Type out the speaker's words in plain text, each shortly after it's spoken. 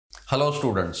Hello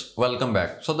students, welcome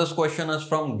back. So this question is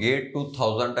from GATE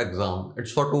 2000 exam.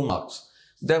 It's for 2 marks.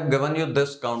 They have given you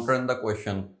this counter in the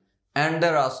question and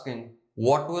they're asking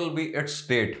what will be its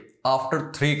state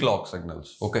after 3 clock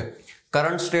signals. Okay.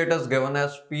 Current state is given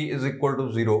as P is equal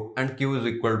to 0 and Q is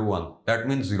equal to 1. That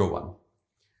means 0, 1.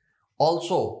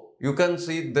 Also, you can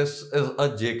see this is a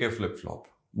JK flip-flop.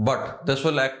 But this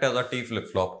will act as a T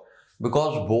flip-flop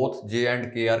because both J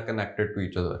and K are connected to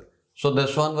each other. So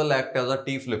this one will act as a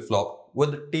T flip-flop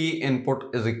with T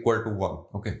input is equal to 1.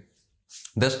 Okay.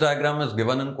 This diagram is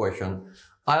given in question.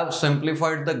 I have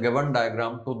simplified the given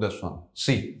diagram to this one.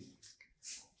 See,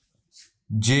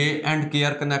 J and K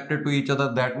are connected to each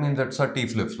other. That means it's a T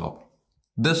flip-flop.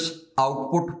 This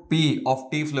output P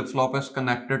of T flip-flop is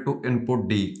connected to input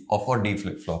D of a D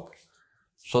flip-flop.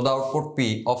 So the output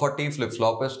P of a T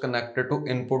flip-flop is connected to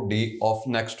input D of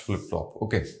next flip-flop.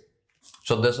 Okay.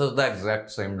 So this is the exact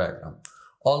same diagram.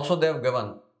 Also they have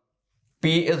given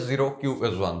P is 0, Q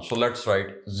is 1. So let's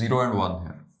write 0 and 1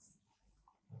 here.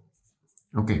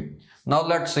 Okay. Now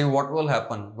let's see what will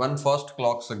happen when first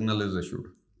clock signal is issued.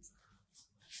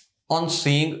 On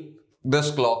seeing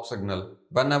this clock signal,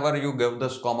 whenever you give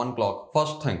this common clock,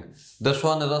 first thing, this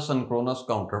one is a synchronous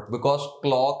counter because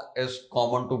clock is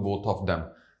common to both of them.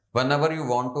 Whenever you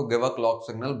want to give a clock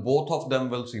signal, both of them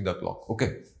will see the clock.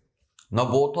 Okay. Now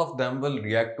both of them will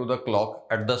react to the clock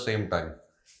at the same time.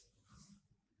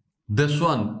 This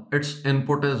one, its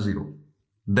input is 0.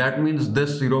 That means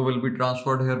this 0 will be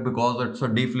transferred here because it's a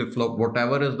D flip-flop.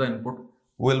 Whatever is the input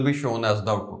will be shown as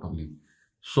the output only.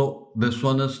 So this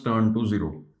one is turned to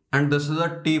 0. And this is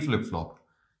a T flip-flop.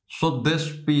 So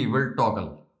this P will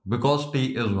toggle because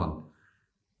T is 1.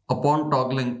 Upon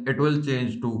toggling, it will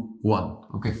change to 1.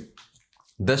 Okay.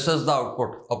 This is the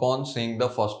output upon seeing the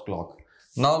first clock.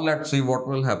 Now let's see what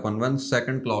will happen when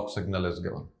second clock signal is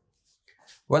given.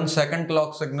 When second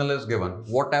clock signal is given,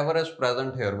 whatever is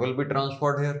present here will be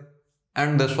transferred here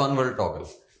and this one will toggle.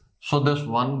 So this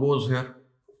 1 goes here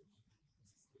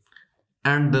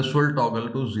and this will toggle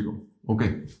to 0.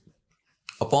 Okay.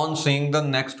 Upon seeing the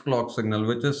next clock signal,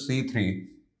 which is C3,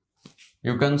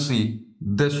 you can see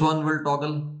this one will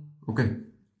toggle. Okay.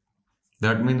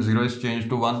 That means 0 is changed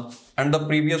to 1 and the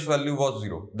previous value was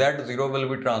 0. That 0 will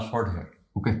be transferred here.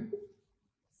 Okay.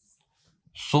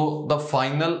 So the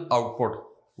final output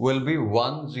will be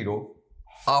 1, 0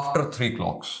 after 3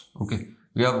 clocks. Okay.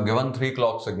 We have given 3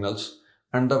 clock signals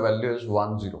and the value is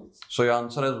 1, 0. So your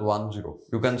answer is 1, 0.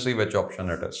 You can see which option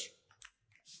it is.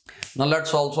 Now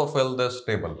let's also fill this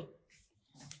table.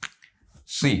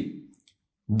 See,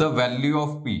 the value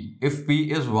of P, if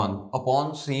P is 1,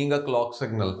 upon seeing a clock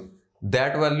signal,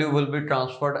 that value will be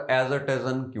transferred as it is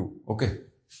in Q. Okay.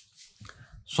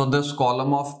 So this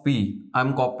column of P,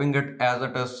 I'm copying it as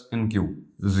it is in Q.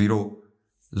 0,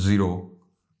 0,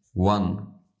 1,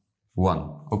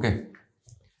 1. Okay.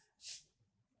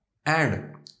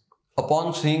 And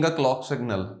upon seeing a clock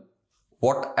signal,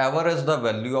 whatever is the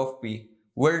value of P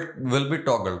will be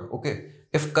toggled. Okay.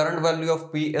 If current value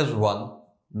of P is 1,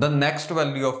 the next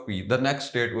value of P, the next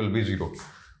state will be 0.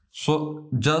 So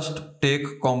just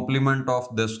take complement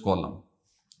of this column.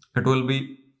 It will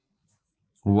be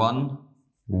 1,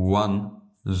 1,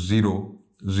 0,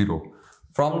 0.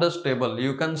 From this table,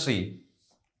 you can see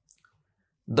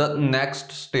the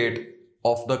next state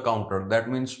of the counter. That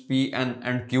means Pn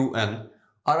and Qn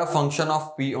are a function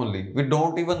of P only. We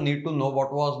don't even need to know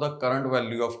what was the current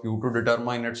value of Q to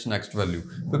determine its next value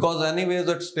because anyways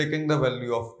it's taking the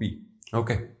value of P.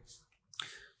 Okay.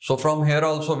 So from here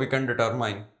also we can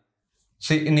determine.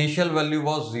 See, initial value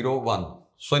was 0, 1.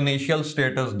 So initial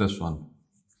state is this one.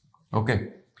 Okay.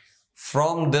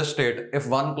 From this state, if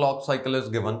 1 clock cycle is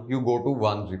given, you go to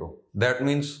 1, 0. That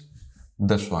means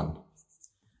this one.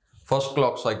 First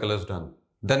clock cycle is done.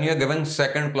 Then you are given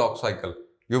second clock cycle.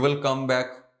 You will come back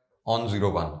on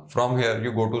 0, 1. From here,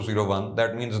 you go to 0, 1.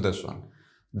 That means this one.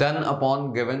 Then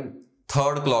upon giving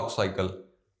third clock cycle,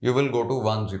 you will go to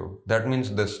 1, 0. That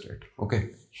means this state.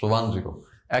 Okay. So 1, 0.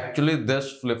 Actually,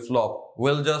 this flip-flop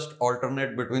will just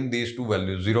alternate between these two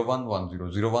values 0, 1, 1,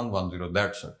 0, 0, 1, 1, 0.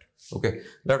 That's it. Okay.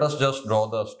 Let us just draw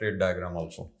the state diagram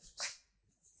also.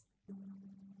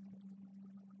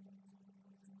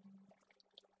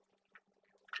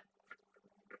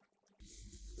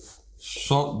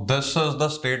 So this is the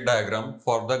state diagram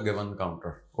for the given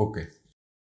counter. Okay.